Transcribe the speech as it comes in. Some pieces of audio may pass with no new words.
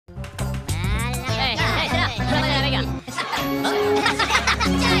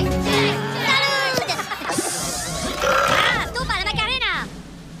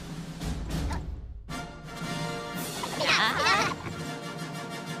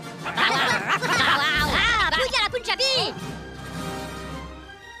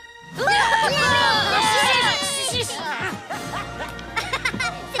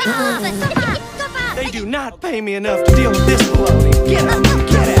They do not pay me enough to deal with this baloney. Get out!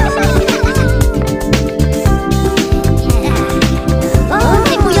 Get out! Oh,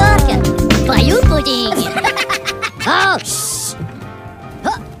 c'est bouillarque! Bayou pudding! Oh, shh!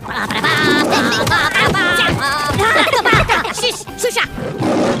 Shush! Shusha!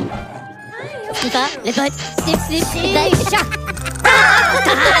 Snifa, le pote! Snip, snip, snip!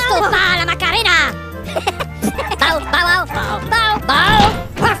 Stoppa la Macarena! Bow, bow, bow, bow, bow!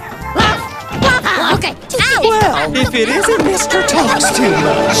 Okay. Ow! Well, if it isn't Mr. Talks Too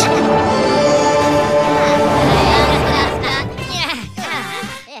Much.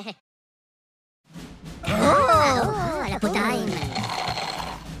 Oh, la potaine.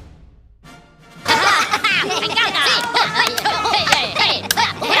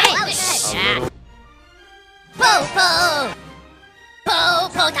 Po, po! Po,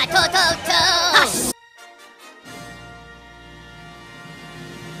 potato, to!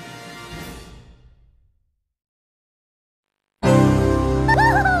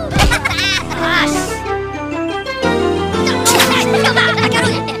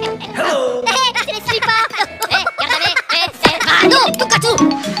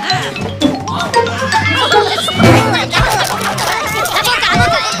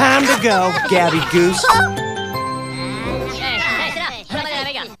 Time to go, Gabby Goose.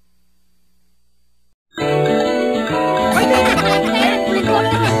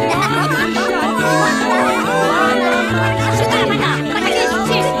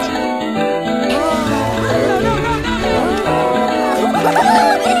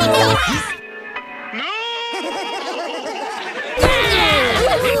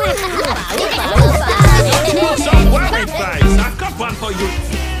 Some water flies. I've got one for you.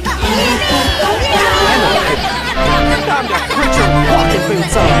 Time to put your walking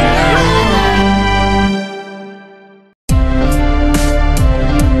boots on.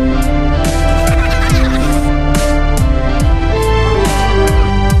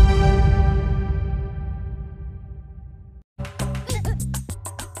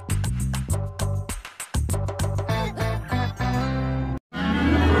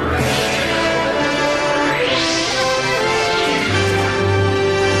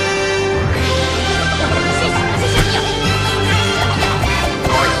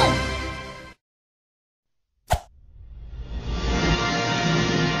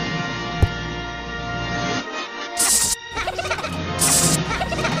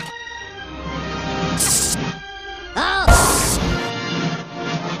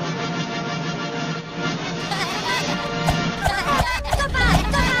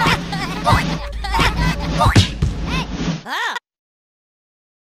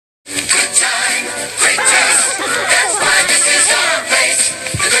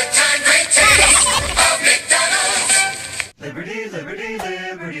 Liberty, liberty,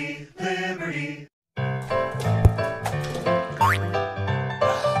 liberty, liberty.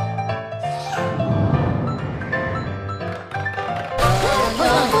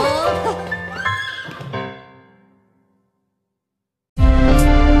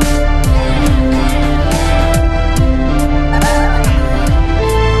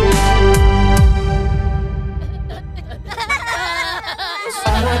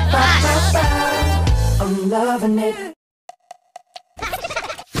 I'm loving it.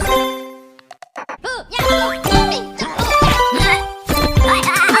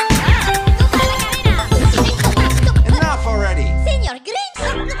 Enough already. Signor Grinch!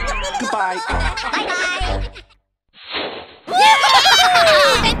 Goodbye. Bye-bye!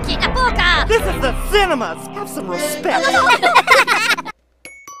 Metti la boca! This is the cinemas. Have some respect.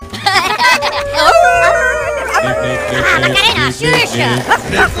 Macarena, shush! They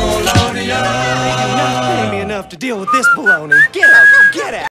do not pay me enough to deal with this baloney. Get out. Get out.